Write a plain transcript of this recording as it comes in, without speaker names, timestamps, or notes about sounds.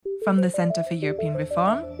From the Center for European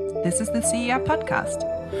Reform, this is the CER podcast.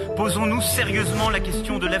 Posons-nous sérieusement la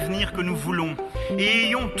question de l'avenir que nous voulons et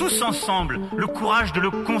ayons tous ensemble le courage de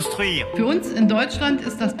le construire. Für uns in Deutschland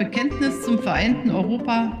ist das Bekenntnis zum vereinten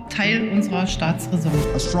Europa Teil unserer Staatsräson.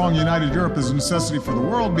 A strong united Europe is a necessity for the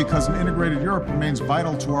world because an integrated Europe remains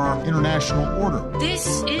vital to our international order.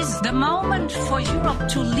 This is the moment for Europe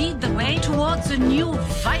to lead the way towards a new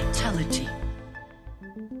vitality.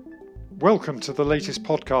 Welcome to the latest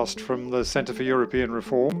podcast from the Centre for European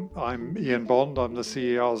Reform. I'm Ian Bond, I'm the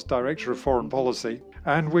CER's Director of Foreign Policy,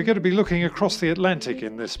 and we're going to be looking across the Atlantic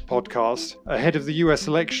in this podcast ahead of the US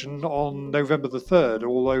election on November the 3rd,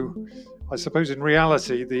 although I suppose in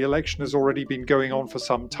reality the election has already been going on for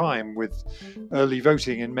some time with early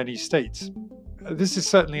voting in many states. This is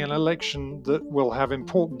certainly an election that will have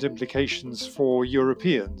important implications for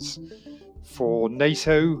Europeans, for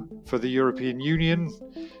NATO, for the European Union,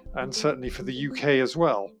 and certainly for the UK as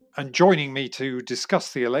well. And joining me to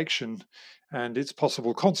discuss the election and its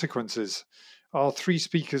possible consequences are three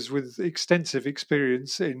speakers with extensive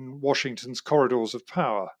experience in Washington's corridors of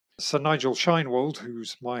power. Sir Nigel Sheinwald,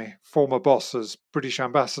 who's my former boss as British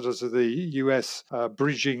ambassador to the US,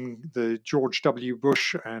 bridging the George W.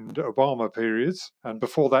 Bush and Obama periods, and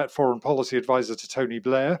before that foreign policy advisor to Tony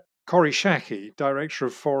Blair. Kori Schake, Director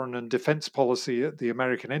of Foreign and Defense Policy at the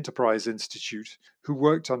American Enterprise Institute, who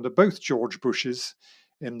worked under both George Bushes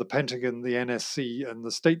in the Pentagon, the NSC, and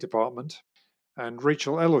the State Department, and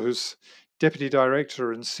Rachel Elohus, Deputy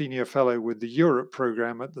Director and Senior Fellow with the Europe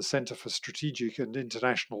Programme at the Center for Strategic and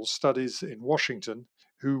International Studies in Washington,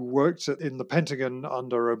 who worked in the Pentagon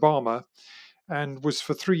under Obama and was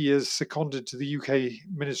for 3 years seconded to the UK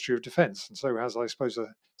Ministry of Defence, and so has, I suppose, a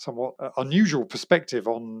somewhat unusual perspective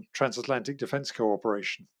on transatlantic defence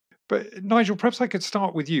cooperation. But Nigel, perhaps I could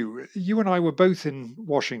start with you. You and I were both in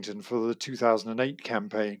Washington for the 2008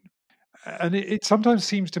 campaign, and it sometimes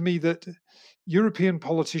seems to me that European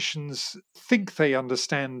politicians think they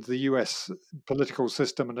understand the US political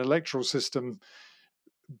system and electoral system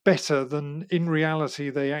better than in reality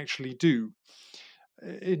they actually do.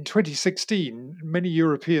 In 2016, many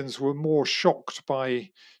Europeans were more shocked by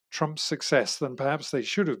Trump's success than perhaps they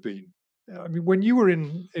should have been. I mean, when you were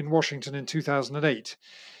in Washington in 2008,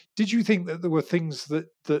 did you think that there were things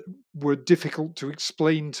that were difficult to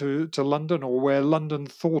explain to London, or where London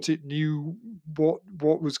thought it knew what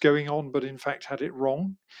was going on but in fact had it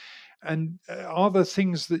wrong? And are there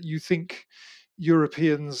things that you think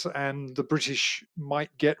Europeans and the British might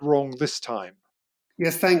get wrong this time?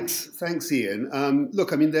 Yes, thanks, Ian.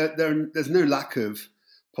 Look, I mean, there's no lack of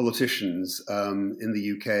politicians in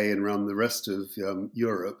the UK and around the rest of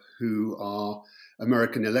Europe who are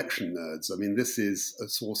American election nerds. I mean, this is a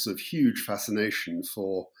source of huge fascination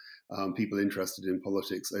for people interested in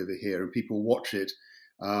politics over here, and people watch it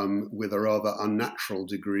with a rather unnatural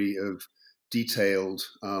degree of detailed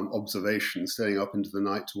observation, staying up into the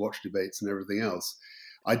night to watch debates and everything else.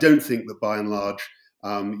 I don't think that by and large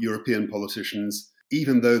European politicians,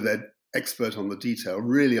 even though they're expert on the detail,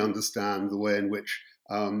 really understand the way in which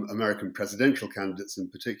American presidential candidates in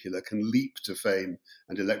particular can leap to fame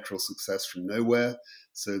and electoral success from nowhere.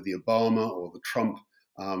 So the Obama or the Trump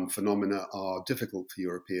phenomena are difficult for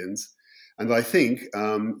Europeans. And I think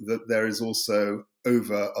that there is also,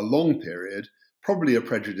 over a long period, probably a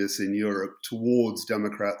prejudice in Europe towards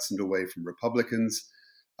Democrats and away from Republicans.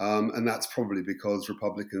 And that's probably because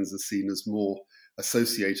Republicans are seen as more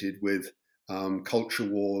associated with culture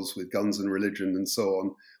wars, with guns and religion and so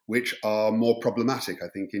on, which are more problematic, I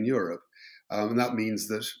think, in Europe. And that means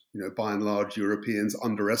that, by and large, Europeans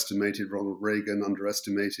underestimated Ronald Reagan,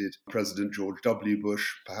 underestimated President George W. Bush,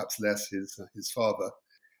 perhaps less his father.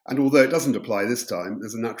 And although it doesn't apply this time,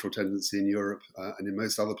 there's a natural tendency in Europe and in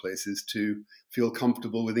most other places to feel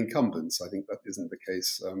comfortable with incumbents. I think that isn't the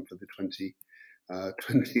case for the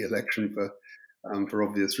 2020 election for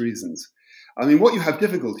obvious reasons. I mean, what you have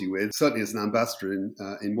difficulty with, certainly as an ambassador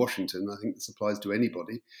in Washington, I think this applies to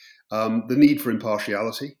anybody, the need for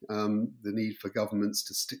impartiality, the need for governments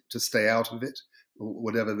to stay out of it,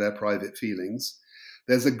 whatever their private feelings.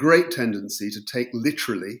 There's a great tendency to take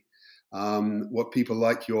literally what people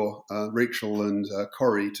like your Rachel and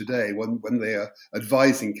Kori today, when they are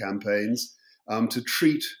advising campaigns, to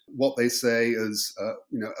treat what they say as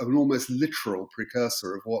an almost literal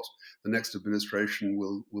precursor of what the next administration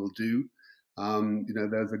will do.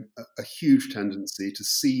 There's a huge tendency to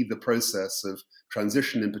see the process of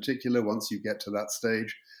transition in particular, once you get to that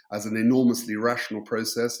stage, as an enormously rational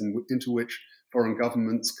process into which foreign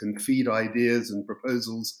governments can feed ideas and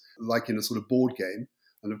proposals like in a sort of board game.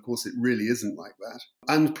 And of course, it really isn't like that.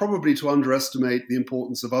 And probably to underestimate the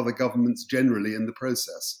importance of other governments generally in the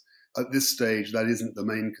process. at this stage, that isn't the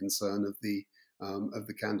main concern of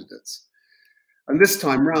the candidates. And this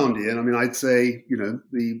time round, Ian, I mean, I'd say,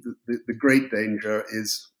 the great danger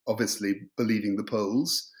is obviously believing the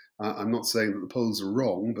polls. I'm not saying that the polls are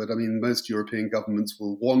wrong, but I mean, most European governments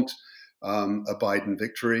will want a Biden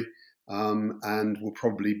victory and will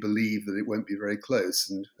probably believe that it won't be very close,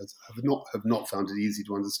 and have not found it easy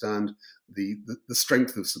to understand the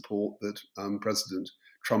strength of support that President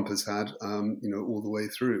Trump has had, all the way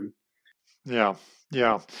through. Yeah.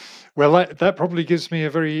 Well, that probably gives me a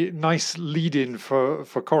very nice lead-in for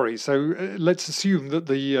Cory. So let's assume that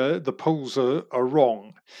the polls are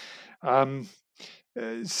wrong.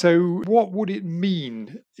 So what would it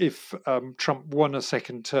mean if Trump won a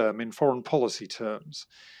second term in foreign policy terms?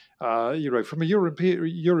 From a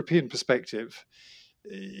European perspective,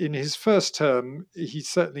 in his first term, he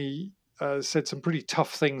certainly said some pretty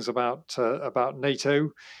tough things about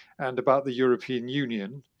NATO and about the European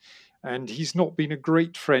Union. And he's not been a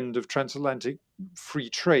great friend of transatlantic free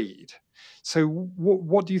trade. So,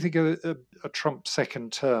 what do you think a Trump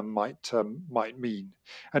second term might mean?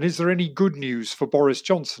 And is there any good news for Boris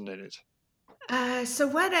Johnson in it? So,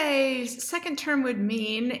 what a second term would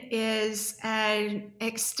mean is an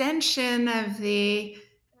extension of the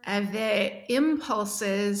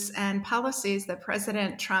impulses and policies that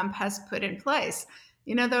President Trump has put in place.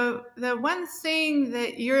 The one thing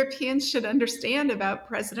that Europeans should understand about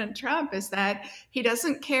President Trump is that he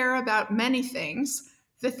doesn't care about many things.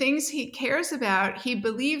 The things he cares about, he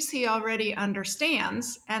believes he already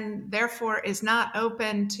understands, and therefore is not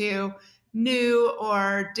open to new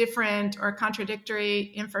or different or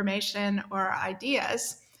contradictory information or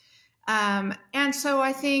ideas. And so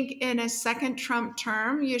I think in a second Trump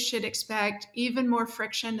term, you should expect even more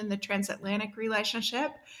friction in the transatlantic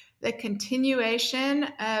relationship, the continuation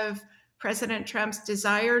of President Trump's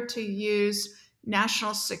desire to use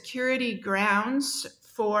national security grounds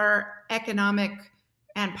for economic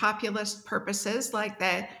and populist purposes, like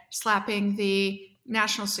slapping the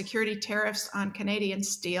national security tariffs on Canadian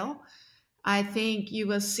steel. I think you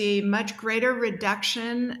will see much greater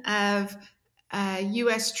reduction of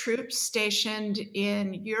U.S. troops stationed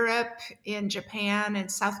in Europe, in Japan,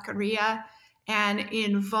 and South Korea, and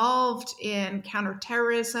involved in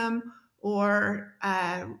counterterrorism or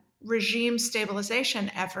regime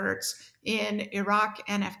stabilization efforts in Iraq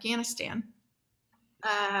and Afghanistan.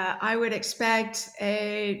 I would expect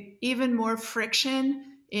even more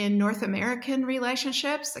friction in North American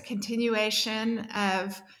relationships, the continuation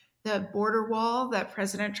of the border wall that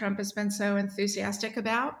President Trump has been so enthusiastic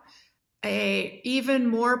about, even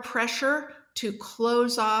more pressure to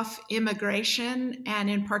close off immigration, and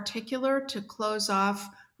in particular to close off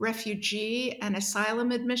refugee and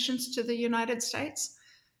asylum admissions to the United States.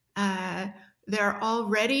 They're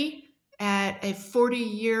already at a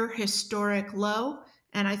 40-year historic low,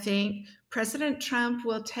 and I think President Trump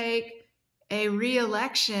will take a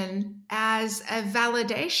re-election as a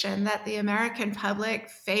validation that the American public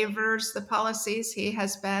favors the policies he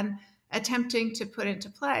has been attempting to put into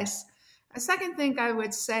place. A second thing I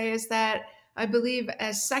would say is that I believe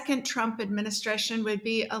a second Trump administration would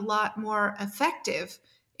be a lot more effective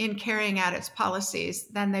in carrying out its policies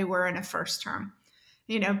than they were in a first term.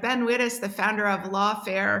 Ben Wittes, the founder of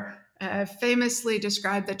Lawfare, famously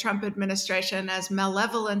described the Trump administration as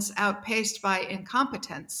malevolence outpaced by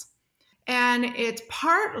incompetence. And it's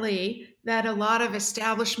partly that a lot of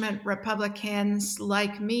establishment Republicans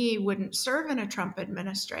like me wouldn't serve in a Trump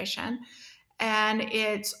administration. And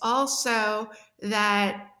it's also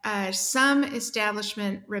that some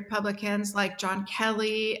establishment Republicans like John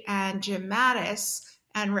Kelly and Jim Mattis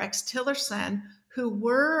and Rex Tillerson, who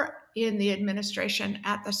were in the administration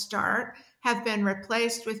at the start, have been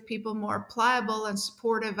replaced with people more pliable and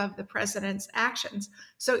supportive of the president's actions.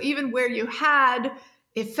 So even where you had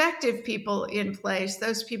effective people in place,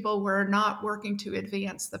 those people were not working to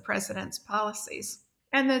advance the president's policies.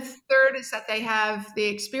 And the third is that they have the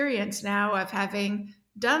experience now of having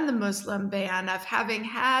done the Muslim ban, of having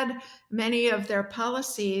had many of their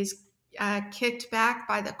policies kicked back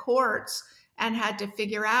by the courts and had to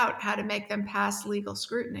figure out how to make them pass legal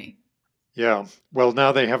scrutiny. Yeah, well,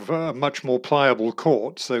 now they have a much more pliable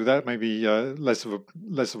court, so that may be less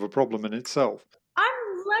of a problem in itself.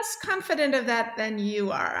 I'm less confident of that than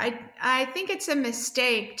you are. I think it's a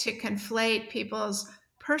mistake to conflate people's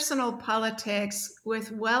personal politics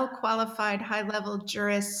with well-qualified high-level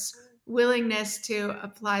jurists' willingness to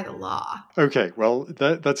apply the law. Okay, well,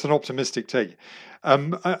 that's an optimistic take.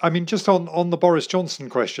 I mean, just on the Boris Johnson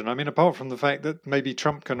question, I mean, apart from the fact that maybe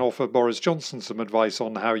Trump can offer Boris Johnson some advice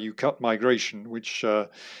on how you cut migration, which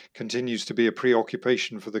continues to be a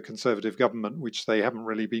preoccupation for the Conservative government, which they haven't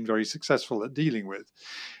really been very successful at dealing with.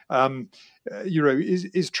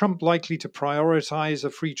 Is Trump likely to prioritize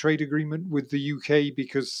a free trade agreement with the UK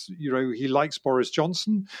because, he likes Boris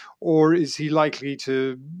Johnson? Or is he likely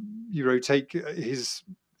to, take his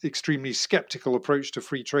extremely skeptical approach to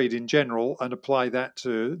free trade in general and apply that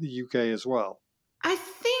to the UK as well? I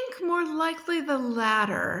think more likely the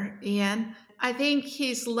latter, Ian. I think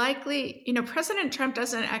he's likely, President Trump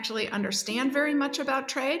doesn't actually understand very much about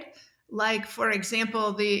trade. Like, for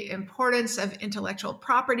example, the importance of intellectual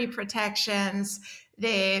property protections,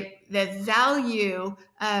 the value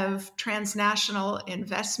of transnational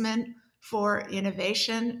investment for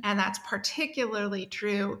innovation. And that's particularly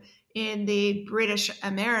true in the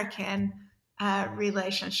British-American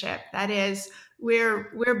relationship. That is,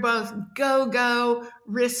 we're both go-go,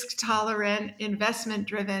 risk-tolerant,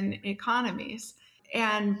 investment-driven economies.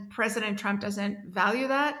 And President Trump doesn't value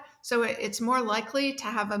that. So it's more likely to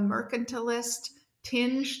have a mercantilist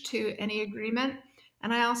tinge to any agreement.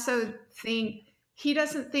 And I also think he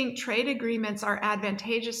doesn't think trade agreements are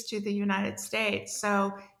advantageous to the United States.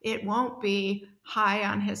 So it won't be high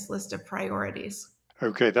on his list of priorities.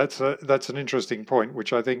 Okay, that's an interesting point,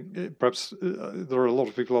 which I think perhaps there are a lot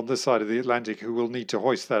of people on this side of the Atlantic who will need to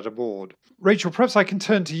hoist that aboard. Rachel, perhaps I can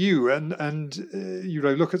turn to you and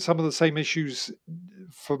look at some of the same issues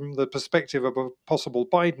from the perspective of a possible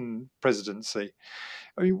Biden presidency.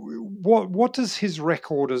 I mean, what does his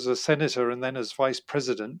record as a senator and then as vice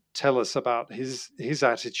president tell us about his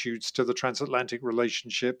attitudes to the transatlantic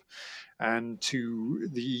relationship and to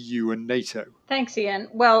the EU and NATO? Thanks, Ian.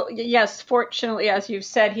 Well, yes, fortunately, as you've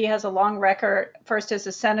said, he has a long record, first as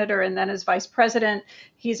a senator and then as vice president.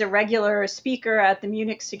 He's a regular speaker at the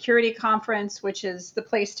Munich Security Conference, which is the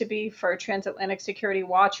place to be for transatlantic security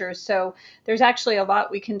watchers. So there's actually a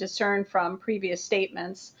lot we can discern from previous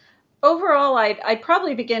statements. Overall, I'd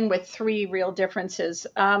probably begin with three real differences.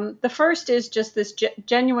 The first is just this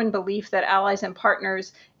genuine belief that allies and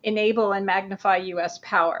partners enable and magnify U.S.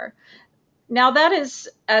 power. Now, that is,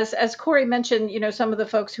 as Corey mentioned, some of the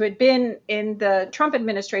folks who had been in the Trump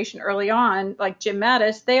administration early on, like Jim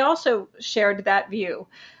Mattis, they also shared that view.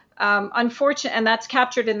 Unfortunately, and that's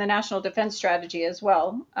captured in the National Defense Strategy as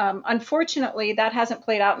well. Unfortunately, that hasn't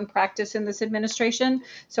played out in practice in this administration.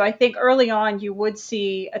 So I think early on, you would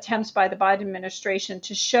see attempts by the Biden administration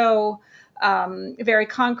to show very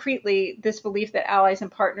concretely this belief that allies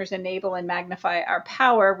and partners enable and magnify our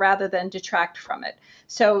power rather than detract from it.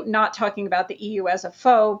 So not talking about the EU as a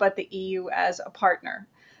foe, but the EU as a partner.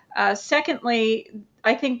 Secondly,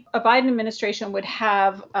 I think a Biden administration would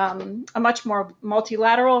have a much more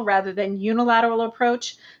multilateral rather than unilateral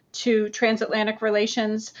approach to transatlantic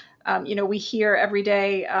relations. We hear every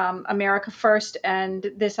day America first,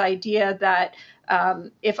 and this idea that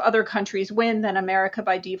if other countries win, then America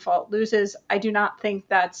by default loses. I do not think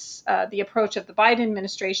that's the approach of the Biden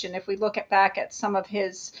administration. If we look back at some of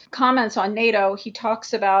his comments on NATO, he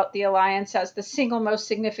talks about the alliance as the single most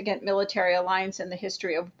significant military alliance in the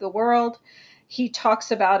history of the world. He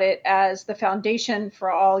talks about it as the foundation for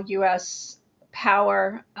all U.S.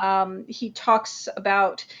 power. He talks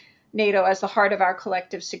about NATO as the heart of our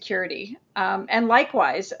collective security. And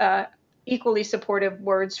likewise, equally supportive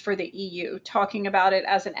words for the EU, talking about it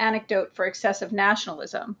as an antidote for excessive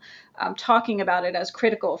nationalism, talking about it as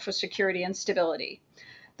critical for security and stability.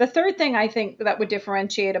 The third thing I think that would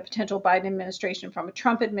differentiate a potential Biden administration from a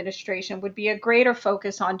Trump administration would be a greater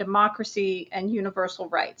focus on democracy and universal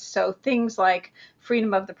rights. So things like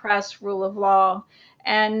freedom of the press, rule of law,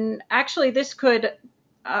 and actually this could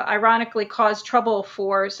ironically cause trouble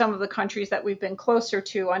for some of the countries that we've been closer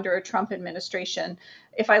to under a Trump administration.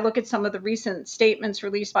 If I look at some of the recent statements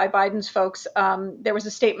released by Biden's folks, there was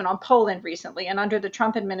a statement on Poland recently, and under the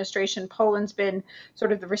Trump administration, Poland's been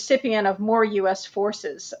sort of the recipient of more U.S.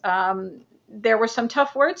 forces. There were some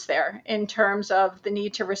tough words there in terms of the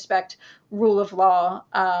need to respect rule of law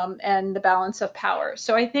and the balance of power.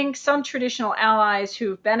 So I think some traditional allies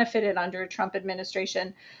who've benefited under a Trump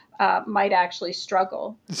administration might actually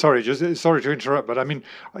struggle. Sorry to interrupt, but I mean,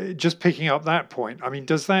 just picking up that point, I mean,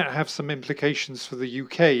 does that have some implications for the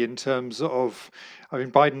UK in terms of, I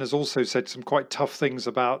mean, Biden has also said some quite tough things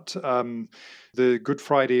about the Good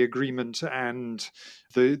Friday Agreement and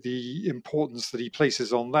the importance that he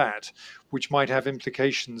places on that, which might have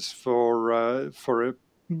implications for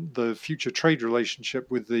the future trade relationship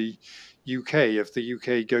with the UK if the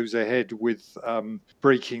UK goes ahead with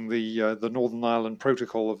breaking the Northern Ireland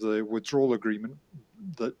Protocol of the withdrawal agreement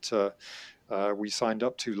that we signed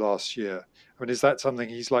up to last year. I mean, is that something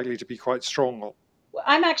he's likely to be quite strong on?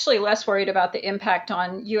 I'm actually less worried about the impact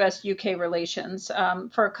on U.S.-UK relations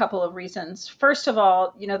for a couple of reasons. First of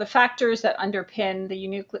all, the factors that underpin the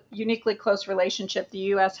uniquely close relationship the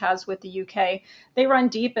U.S. has with the U.K., they run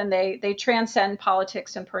deep and they transcend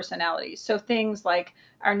politics and personalities. So things like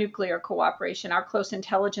our nuclear cooperation, our close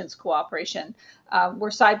intelligence cooperation,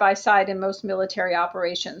 we're side by side in most military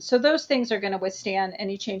operations. So those things are going to withstand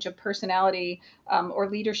any change of personality or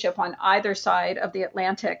leadership on either side of the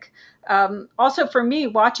Atlantic. Also, for me,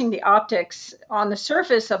 watching the optics on the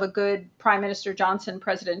surface of a good Prime Minister Johnson,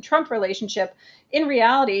 President Trump relationship, in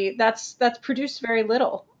reality, that's produced very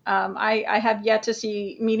little. I have yet to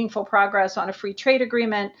see meaningful progress on a free trade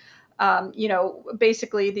agreement.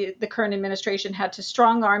 Basically, the current administration had to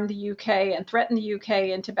strong arm the UK and threaten the UK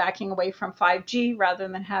into backing away from 5G rather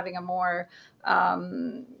than having a more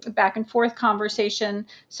back and forth conversation.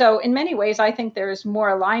 So in many ways, I think there's more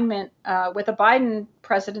alignment with a Biden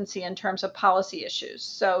presidency in terms of policy issues.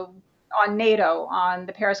 So on NATO, on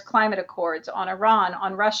the Paris Climate Accords, on Iran,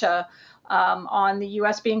 on Russia, on the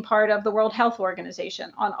U.S. being part of the World Health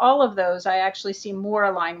Organization. On all of those, I actually see more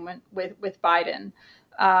alignment with Biden.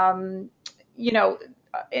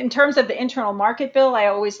 In terms of the internal market bill, I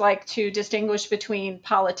always like to distinguish between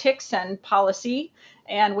politics and policy.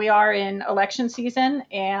 And we are in election season,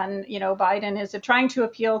 and Biden is trying to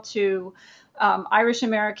appeal to Irish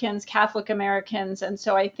Americans, Catholic Americans, and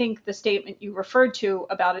so I think the statement you referred to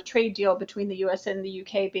about a trade deal between the U.S. and the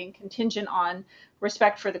UK being contingent on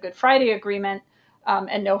respect for the Good Friday Agreement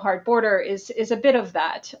and no hard border is a bit of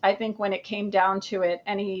that. I think when it came down to it,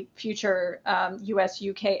 any future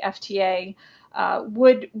U.S.-UK FTA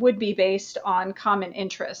would be based on common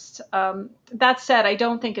interests. That said, I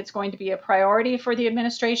don't think it's going to be a priority for the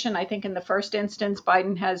administration. I think in the first instance,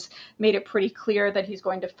 Biden has made it pretty clear that he's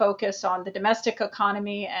going to focus on the domestic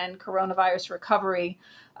economy and coronavirus recovery.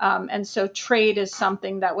 And so trade is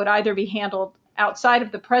something that would either be handled outside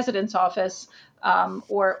of the president's office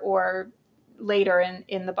or later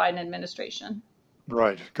in the Biden administration.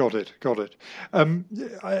 Right, got it.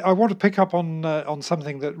 I want to pick up on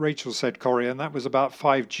something that Rachel said, Corey, and that was about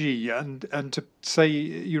 5G, and to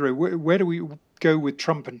say, where do we go with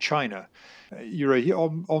Trump and China?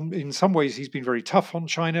 In some ways he's been very tough on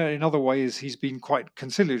China. In other ways he's been quite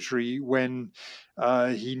conciliatory when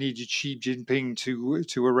he needed Xi Jinping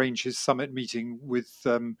to arrange his summit meeting with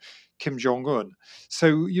Kim Jong-un.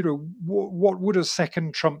 So, what would a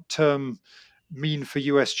second Trump term mean for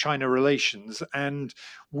US-China relations, and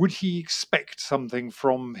would he expect something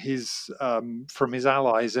from his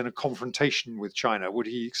allies in a confrontation with China? Would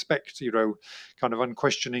he expect, kind of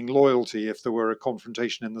unquestioning loyalty if there were a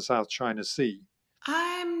confrontation in the South China Sea?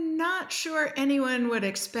 I'm not sure anyone would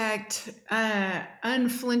expect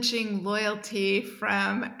unflinching loyalty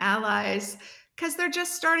from allies because they're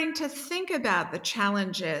just starting to think about the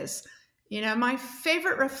challenges. My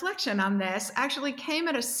favorite reflection on this actually came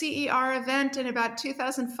at a CER event in about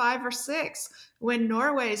 2005 or 6, when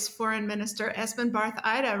Norway's foreign minister Espen Barth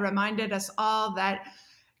Eide reminded us all that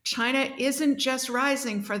China isn't just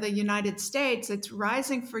rising for the United States, it's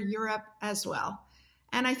rising for Europe as well.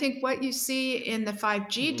 And I think what you see in the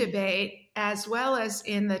 5G debate, as well as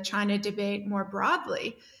in the China debate more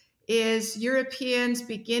broadly, is Europeans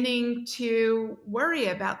beginning to worry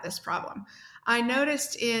about this problem. I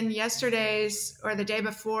noticed in yesterday's or the day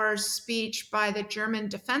before's speech by the German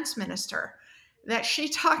defense minister that she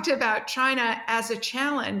talked about China as a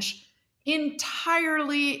challenge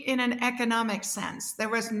entirely in an economic sense. There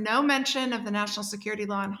was no mention of the national security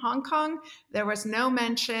law in Hong Kong. There was no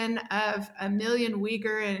mention of 1 million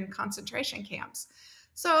Uyghur in concentration camps.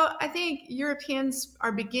 So I think Europeans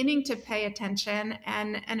are beginning to pay attention,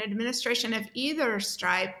 and an administration of either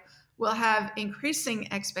stripe will have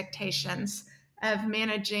increasing expectations of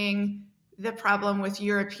managing the problem with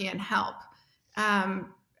European help.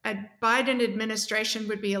 A Biden administration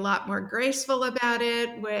would be a lot more graceful about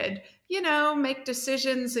it, would, make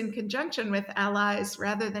decisions in conjunction with allies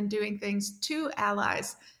rather than doing things to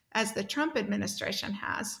allies, as the Trump administration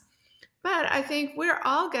has. But I think we're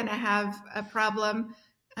all going to have a problem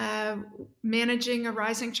managing a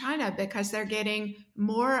rising China because they're getting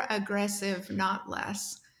more aggressive, not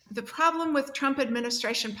less. The problem with Trump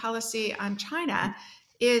administration policy on China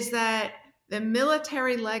is that the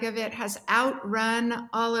military leg of it has outrun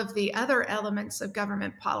all of the other elements of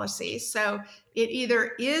government policy. So it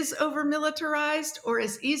either is over-militarized or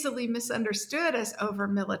is easily misunderstood as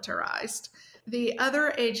over-militarized. the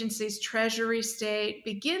other agencies, Treasury, State,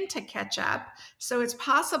 begin to catch up. So it's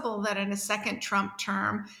possible that in a second Trump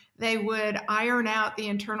term, they would iron out the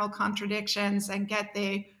internal contradictions and get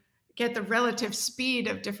the relative speed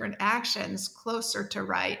of different actions closer to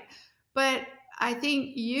right. But I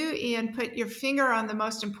think you, Ian, put your finger on the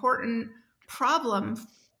most important problem,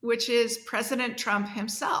 which is President Trump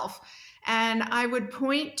himself. And I would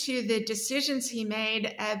point to the decisions he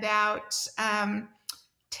made about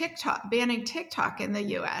banning TikTok in the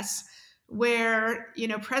US, where,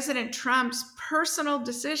 President Trump's personal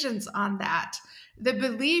decisions on that, the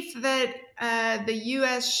belief that the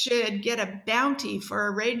US should get a bounty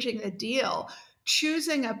for arranging the deal,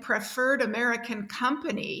 choosing a preferred American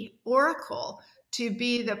company, Oracle, to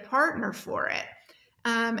be the partner for it,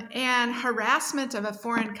 and harassment of a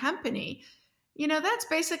foreign company, that's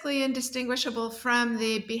basically indistinguishable from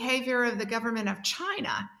the behavior of the government of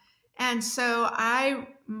China. And so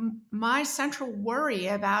my central worry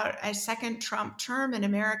about a second Trump term in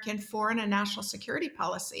American foreign and national security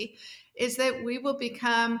policy is that we will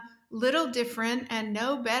become little different and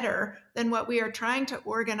no better than what we are trying to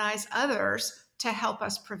organize others to help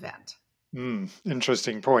us prevent.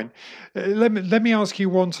 Interesting point. Let me ask you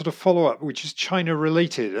one sort of follow-up, which is China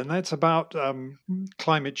related, and that's about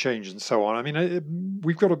climate change and so on. I mean,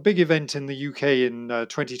 we've got a big event in the UK in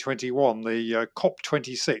 2021, the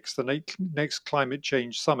COP26, the next climate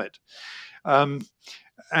change summit.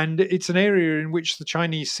 And it's an area in which the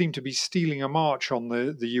Chinese seem to be stealing a march on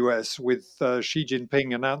the US, with Xi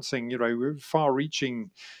Jinping announcing,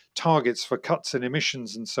 far-reaching targets for cuts in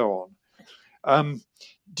emissions and so on.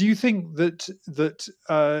 Do you think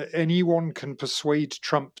that anyone can persuade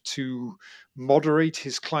Trump to moderate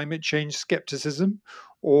his climate change skepticism?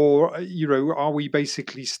 Or, are we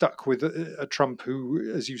basically stuck with a Trump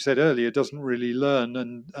who, as you said earlier, doesn't really learn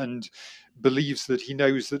and believes that he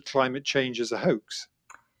knows that climate change is a hoax?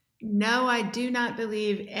 No, I do not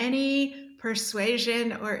believe any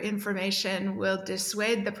persuasion or information will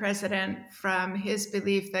dissuade the president from his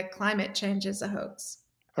belief that climate change is a hoax.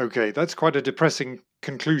 Okay, that's quite a depressing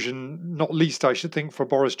conclusion, not least, I should think, for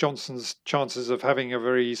Boris Johnson's chances of having a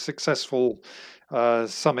very successful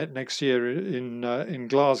summit next year in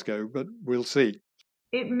Glasgow, but we'll see.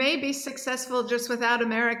 It may be successful just without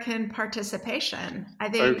American participation. I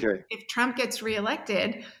think if Trump gets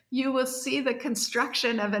reelected, you will see the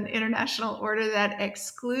construction of an international order that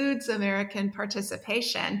excludes American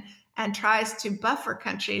participation and tries to buffer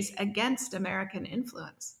countries against American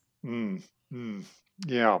influence.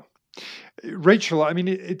 Yeah. Rachel, I mean,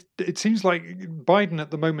 it seems like Biden at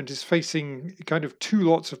the moment is facing kind of two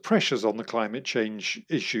lots of pressures on the climate change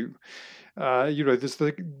issue. There's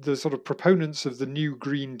the sort of proponents of the new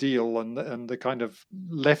Green Deal and the kind of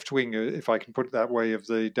left wing, if I can put it that way, of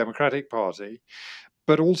the Democratic Party.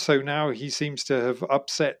 But also now he seems to have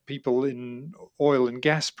upset people in oil and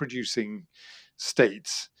gas producing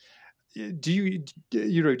states. Do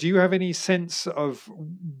you have any sense of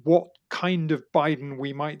what kind of Biden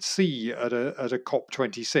we might see at a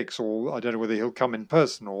COP26, or I don't know whether he'll come in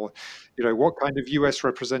person, or what kind of US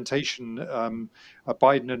representation a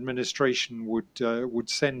Biden administration would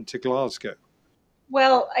send to Glasgow?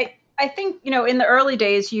 Well, I think, in the early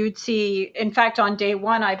days, you'd see, in fact, on day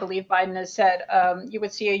one, I believe Biden has said, you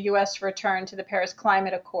would see a U.S. return to the Paris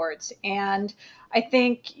Climate Accords. And I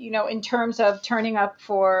think, in terms of turning up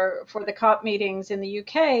for the COP meetings in the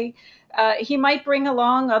UK, he might bring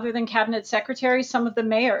along, other than cabinet secretaries, some of the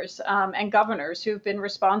mayors and governors who've been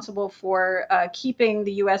responsible for keeping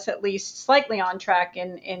the U.S. at least slightly on track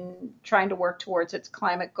in trying to work towards its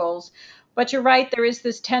climate goals. But you're right, there is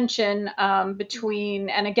this tension between,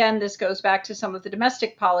 and again, this goes back to some of the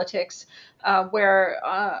domestic politics, where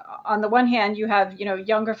on the one hand, you have,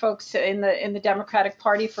 younger folks in the Democratic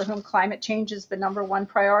Party for whom climate change is the number one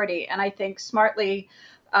priority. And I think smartly,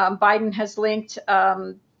 Biden has linked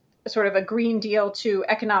sort of a Green Deal to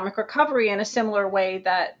economic recovery in a similar way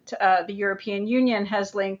that the European Union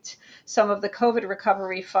has linked some of the COVID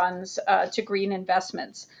recovery funds to green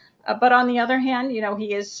investments. But on the other hand,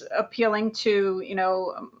 he is appealing to,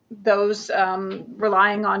 those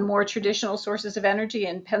relying on more traditional sources of energy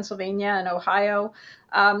in Pennsylvania and Ohio.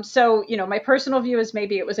 So, my personal view is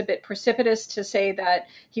maybe it was a bit precipitous to say that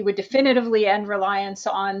he would definitively end reliance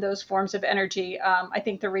on those forms of energy. I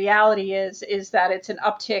think the reality is that it's an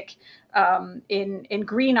uptick in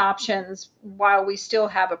green options while we still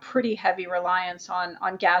have a pretty heavy reliance on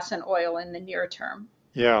gas and oil in the near term.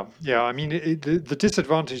 Yeah. I mean, the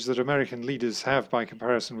disadvantage that American leaders have by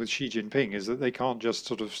comparison with Xi Jinping is that they can't just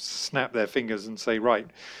sort of snap their fingers and say, right,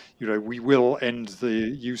 we will end the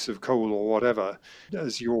use of coal or whatever.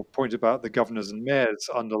 As your point about the governors and mayors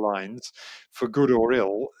underlines, for good or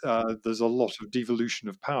ill, there's a lot of devolution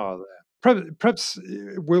of power there. Perhaps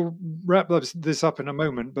we'll wrap this up in a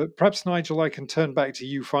moment, but perhaps, Nigel, I can turn back to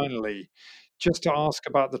you finally, just to ask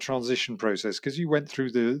about the transition process, because you went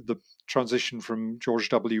through the transition from George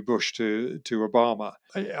W. Bush to Obama.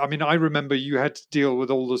 I mean, I remember you had to deal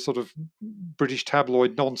with all the sort of British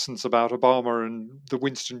tabloid nonsense about Obama and the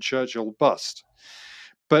Winston Churchill bust.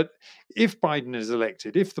 But if Biden is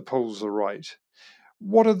elected, if the polls are right,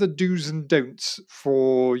 what are the do's and don'ts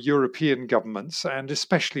for European governments, and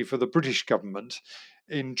especially for the British government,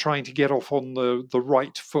 in trying to get off on the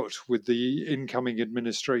right foot with the incoming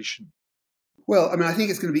administration? Well, I mean, I think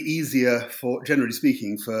it's going to be easier, generally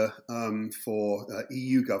speaking, for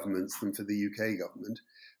EU governments than for the UK government.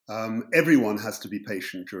 Everyone has to be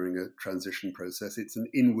patient during a transition process. It's an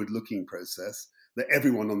inward-looking process that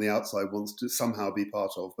everyone on the outside wants to somehow be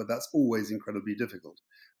part of, but that's always incredibly difficult.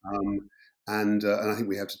 And I think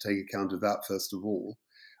we have to take account of that first of all.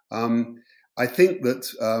 I think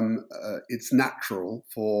that it's natural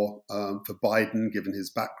for Biden, given his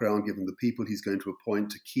background, given the people he's going to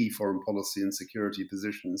appoint to key foreign policy and security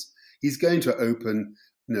positions, he's going to open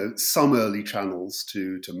some early channels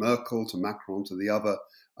to Merkel, to Macron, to the other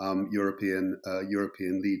European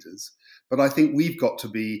leaders. But I think we've got to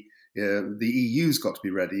be, the EU's got to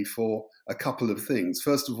be ready for a couple of things.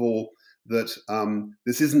 First of all, that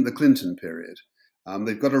this isn't the Clinton period.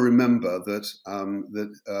 They've got to remember that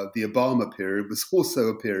the Obama period was also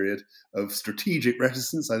a period of strategic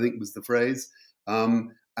reticence, I think was the phrase,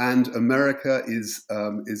 and America is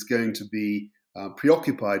going to be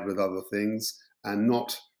preoccupied with other things and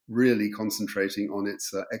not really concentrating on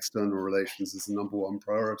its external relations as the number one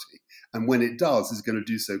priority. And when it does, is going to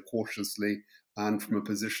do so cautiously and from a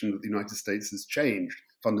position that the United States has changed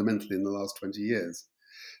fundamentally in the last 20 years.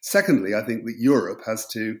 Secondly, I think that Europe has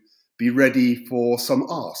to be ready for some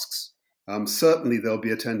asks. Certainly, there'll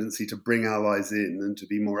be a tendency to bring allies in and to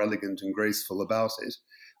be more elegant and graceful about it.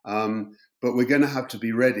 But we're going to have to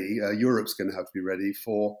be ready. Europe's going to have to be ready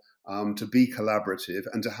for to be collaborative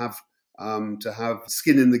and to have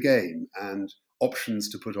skin in the game and options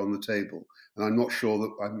to put on the table. And I'm not sure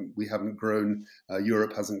that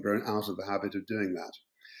Europe hasn't grown out of the habit of doing that.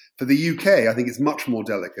 For the UK, I think it's much more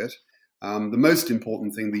delicate. The most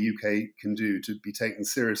important thing the UK can do to be taken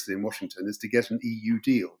seriously in Washington is to get an EU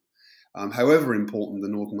deal. However important the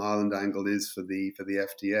Northern Ireland angle is for the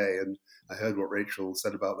FTA, and I heard what Rachel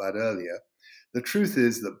said about that earlier, the truth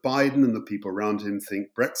is that Biden and the people around him think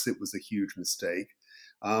Brexit was a huge mistake,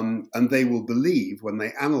 and they will believe when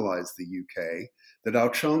they analyse the UK that our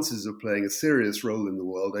chances of playing a serious role in the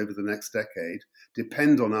world over the next decade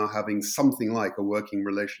depend on our having something like a working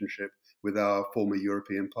relationship with our former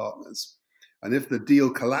European partners. And if the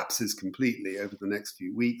deal collapses completely over the next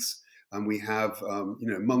few weeks, and we have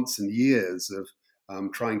months and years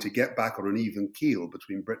of trying to get back on an even keel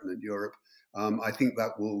between Britain and Europe, I think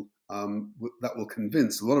that will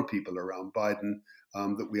convince a lot of people around Biden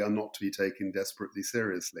that we are not to be taken desperately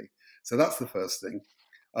seriously. So that's the first thing.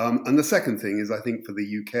 And the second thing is, I think for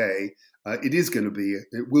the UK,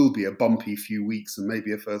 it will be a bumpy few weeks and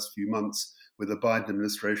maybe a first few months with the Biden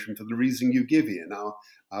administration for the reason you give, Ian.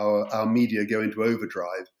 Our media go into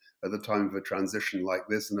overdrive at the time of a transition like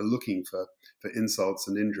this and are looking for insults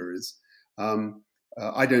and injuries.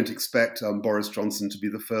 I don't expect Boris Johnson to be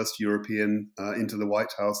the first European into the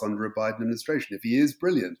White House under a Biden administration. If he is,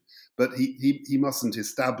 brilliant, but he mustn't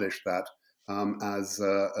establish that as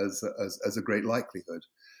a great likelihood.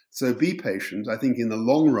 So be patient. I think in the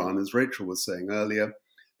long run, as Rachel was saying earlier,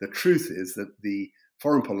 the truth is that the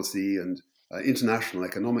foreign policy and international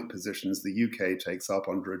economic positions the UK takes up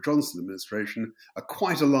under a Johnson administration are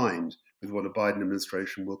quite aligned with what a Biden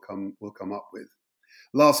administration will come up with.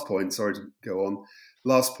 Last point, sorry to go on.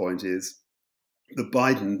 Last point is the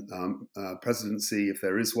Biden presidency, if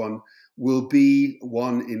there is one, will be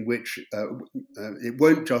one in which it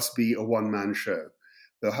won't just be a one-man show.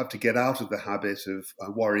 They'll have to get out of the habit of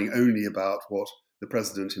worrying only about what the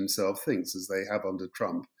president himself thinks, as they have under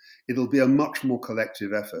Trump. It'll be a much more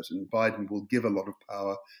collective effort, and Biden will give a lot of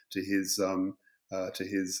power to his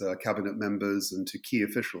cabinet members and to key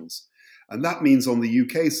officials. And that means on the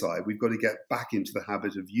UK side, we've got to get back into the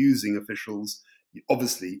habit of using officials,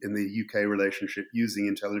 obviously in the UK relationship, using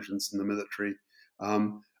intelligence and the military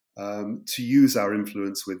to use our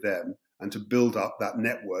influence with them and to build up that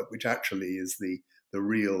network, which actually is the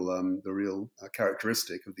real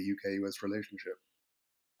characteristic of the UK-US relationship.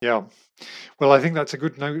 Yeah. Well, I think that's a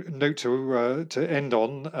good note to end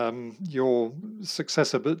on. Your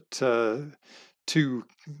successor, but to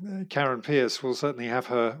Karen Pierce, will certainly have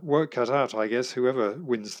her work cut out, I guess, whoever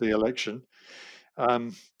wins the election.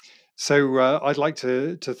 So I'd like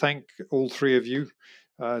to thank all three of you,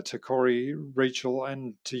 to Corey, Rachel,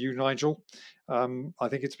 and to you, Nigel. I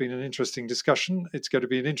think it's been an interesting discussion. It's going to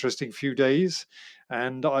be an interesting few days,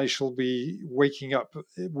 and I shall be waking up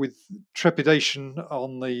with trepidation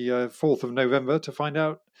on the 4th of November to find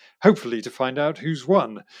out, hopefully to find out who's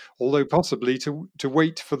won, although possibly to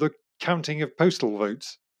wait for the counting of postal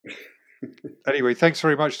votes. Anyway, thanks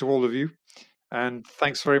very much to all of you, and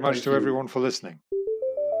thanks very much to everyone for listening.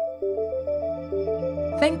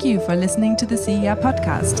 Thank you for listening to the CER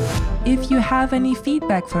podcast. If you have any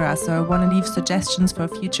feedback for us or want to leave suggestions for a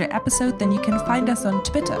future episode, then you can find us on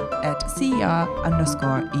Twitter at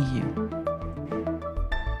CER_EU.